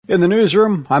In the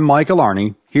newsroom, I'm Michael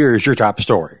Arney. Here's your top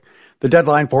story. The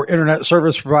deadline for Internet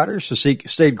service providers to seek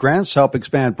state grants to help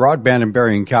expand broadband in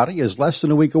Berrien County is less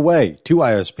than a week away. Two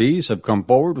ISPs have come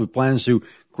forward with plans to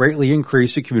greatly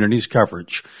increase the community's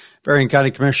coverage. Berrien County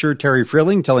Commissioner Terry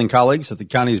Freeling telling colleagues that the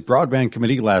county's broadband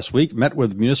committee last week met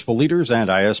with municipal leaders and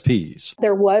ISPs.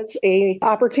 There was an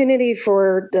opportunity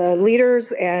for the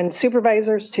leaders and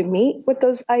supervisors to meet with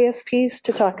those ISPs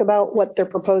to talk about what their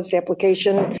proposed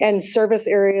application and service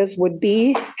areas would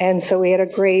be. And so we had a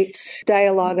great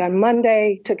dialogue on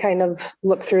Monday to kind of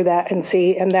look through that and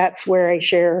see. And that's where I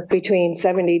share between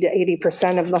 70 to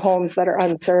 80% of the homes that are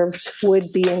unserved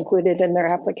would be included in their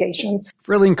applications.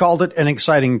 Freeling called it an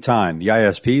exciting time. The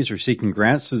ISPs are seeking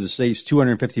grants through the state's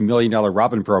 $250 million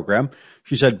Robin program.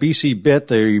 She said BC BIT,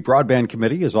 the broadband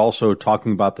committee, is also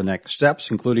talking about the next steps,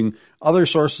 including other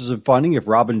sources of funding if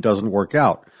Robin doesn't work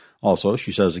out. Also,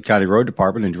 she says the county road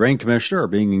department and drain commissioner are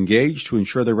being engaged to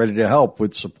ensure they're ready to help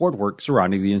with support work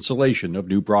surrounding the installation of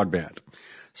new broadband.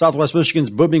 Southwest Michigan's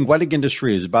booming wedding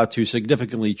industry is about to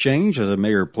significantly change as a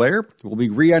major player will be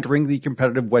re-entering the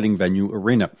competitive wedding venue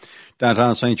arena.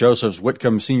 Downtown St. Joseph's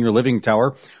Whitcomb Senior Living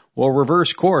Tower will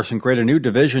reverse course and create a new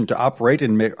division to operate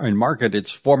and market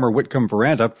its former Whitcomb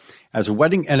Veranda as a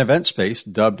wedding and event space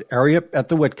dubbed Area at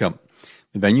the Whitcomb.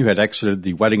 The venue had exited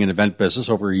the wedding and event business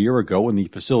over a year ago when the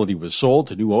facility was sold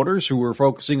to new owners who were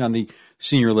focusing on the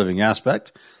senior living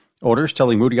aspect. Owners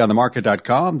telling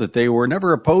MoodyOnTheMarket.com that they were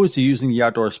never opposed to using the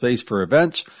outdoor space for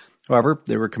events. However,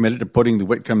 they were committed to putting the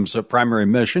Whitcomb's primary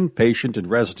mission, patient and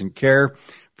resident care,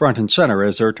 front and center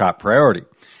as their top priority.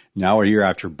 Now, a year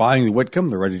after buying the Whitcomb,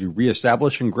 they're ready to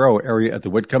reestablish and grow Area at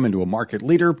the Whitcomb into a market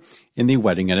leader in the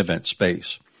wedding and event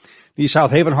space. The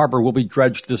South Haven Harbor will be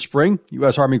dredged this spring.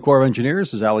 U.S. Army Corps of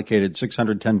Engineers has allocated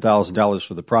 $610,000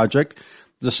 for the project.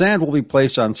 The sand will be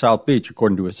placed on South Beach,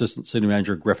 according to Assistant City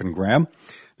Manager Griffin Graham.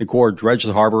 The Corps dredged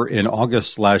the harbor in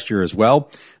August last year as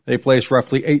well. They placed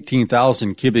roughly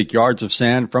 18,000 cubic yards of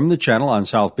sand from the channel on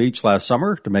South Beach last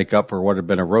summer to make up for what had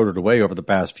been eroded away over the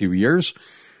past few years.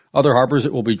 Other harbors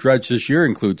that will be dredged this year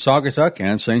include Saugatuck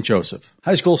and St. Joseph.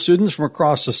 High school students from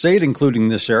across the state, including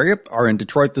this area, are in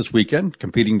Detroit this weekend,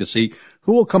 competing to see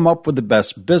who will come up with the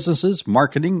best businesses,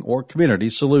 marketing, or community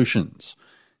solutions.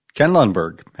 Ken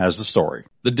Lundberg has the story.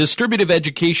 The Distributive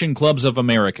Education Clubs of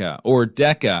America, or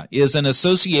DECA, is an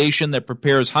association that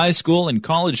prepares high school and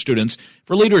college students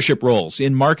for leadership roles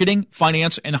in marketing,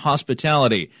 finance, and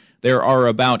hospitality. There are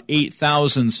about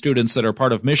 8,000 students that are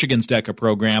part of Michigan's DECA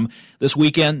program. This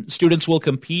weekend, students will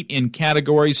compete in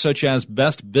categories such as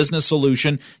Best Business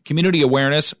Solution, Community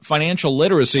Awareness, Financial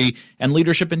Literacy, and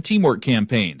Leadership and Teamwork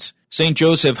campaigns. St.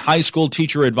 Joseph High School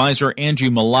teacher advisor Angie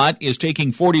Malott is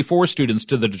taking 44 students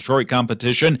to the Detroit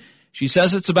competition. She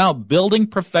says it's about building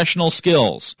professional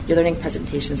skills. You're learning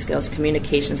presentation skills,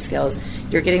 communication skills.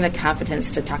 You're getting the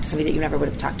confidence to talk to somebody that you never would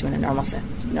have talked to in a normal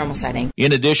setting.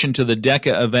 In addition to the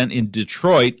DECA event in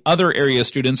Detroit, other area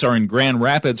students are in Grand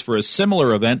Rapids for a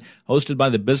similar event hosted by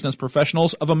the Business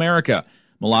Professionals of America.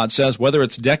 Malott says whether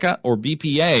it's DECA or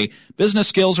BPA, business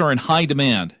skills are in high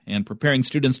demand, and preparing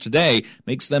students today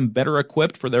makes them better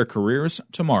equipped for their careers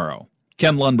tomorrow.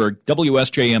 Ken Lundberg,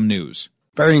 WSJM News.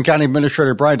 Berrien County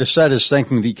Administrator Brian Doucette is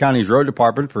thanking the county's road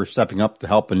department for stepping up to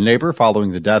help a neighbor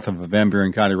following the death of a Van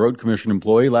Buren County Road Commission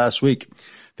employee last week.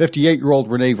 58-year-old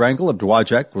Renee Rangel of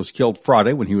Dowagiac was killed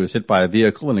Friday when he was hit by a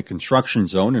vehicle in a construction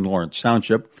zone in Lawrence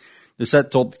Township.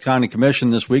 Doucette told the county commission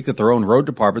this week that their own road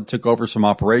department took over some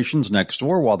operations next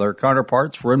door while their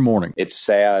counterparts were in mourning. It's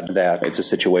sad that it's a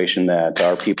situation that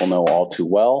our people know all too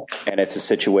well, and it's a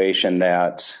situation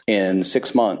that in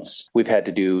 6 months we've had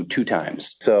to do 2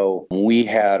 times. So we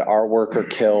had our worker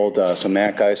killed, so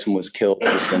Matt Geisen was killed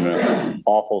just in an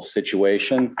awful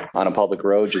situation on a public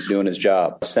road just doing his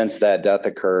job. Since that death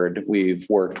occurred, we've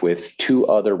worked with 2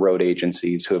 other road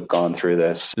agencies who have gone through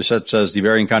this. Doucette says the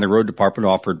Berrien County Road Department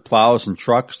offered plows and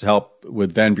trucks to help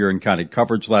with Van Buren County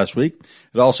coverage last week.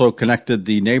 It also connected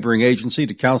the neighboring agency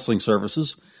to counseling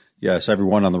services. Yes,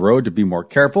 everyone on the road to be more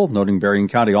careful, noting Berrien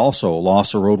County also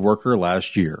lost a road worker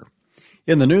last year.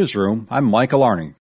 In the newsroom, I'm Michael Arney.